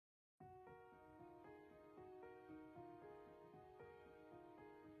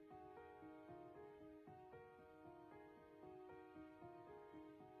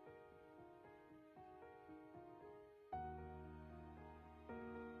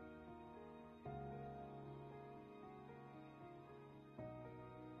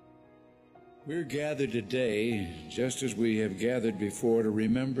We're gathered today, just as we have gathered before, to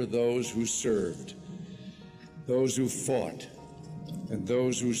remember those who served, those who fought, and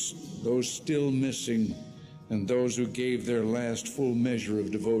those still missing, and those who gave their last full measure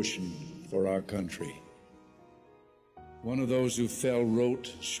of devotion for our country. One of those who fell wrote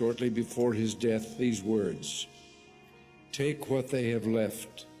shortly before his death these words: "Take what they have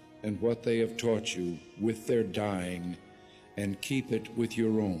left and what they have taught you with their dying, and keep it with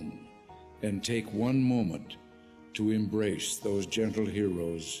your own, and take one moment to embrace those gentle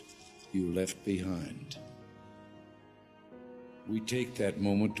heroes you left behind." We take that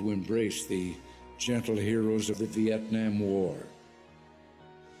moment to embrace the gentle heroes of the Vietnam War.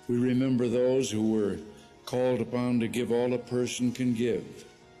 We remember those who were called upon to give all a person can give,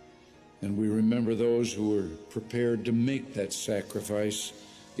 and we remember those who were prepared to make that sacrifice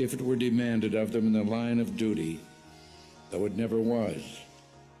if it were demanded of them in the line of duty, though it never was.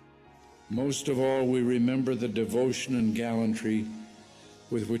 Most of all, we remember the devotion and gallantry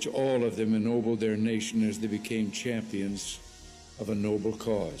with which all of them ennobled their nation as they became champions of a noble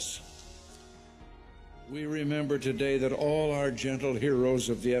cause. We remember today that all our gentle heroes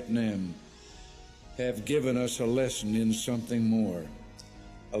of Vietnam have given us a lesson in something more,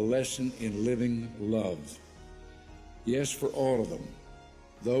 a lesson in living love. Yes, for all of them,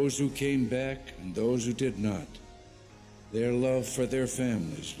 those who came back and those who did not. Their love for their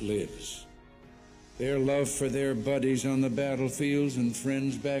families lives. Their love for their buddies on the battlefields and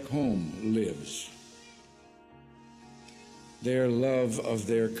friends back home lives. Their love of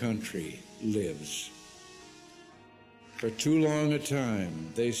their country lives. For too long a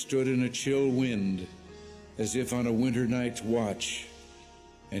time, they stood in a chill wind as if on a winter night's watch,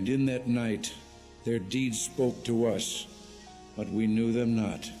 and in that night their deeds spoke to us, but we knew them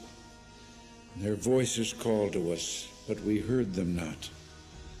not. Their voices called to us, but we heard them not.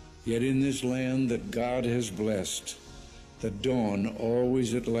 Yet in this land that God has blessed, the dawn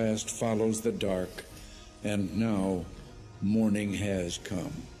always at last follows the dark, and now morning has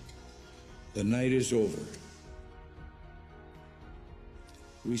come. The night is over.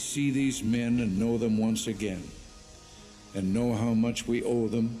 We see these men and know them once again, and know how much we owe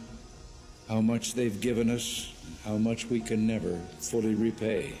them, how much they've given us, and how much we can never fully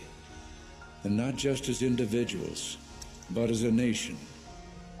repay. And not just as individuals, but as a nation,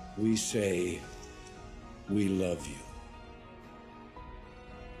 we say, we love you.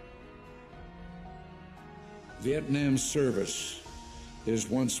 Vietnam's service is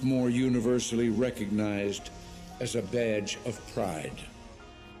once more universally recognized as a badge of pride.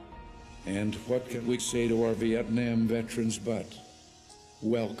 And what can we say to our Vietnam veterans but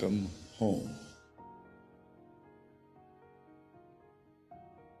welcome home?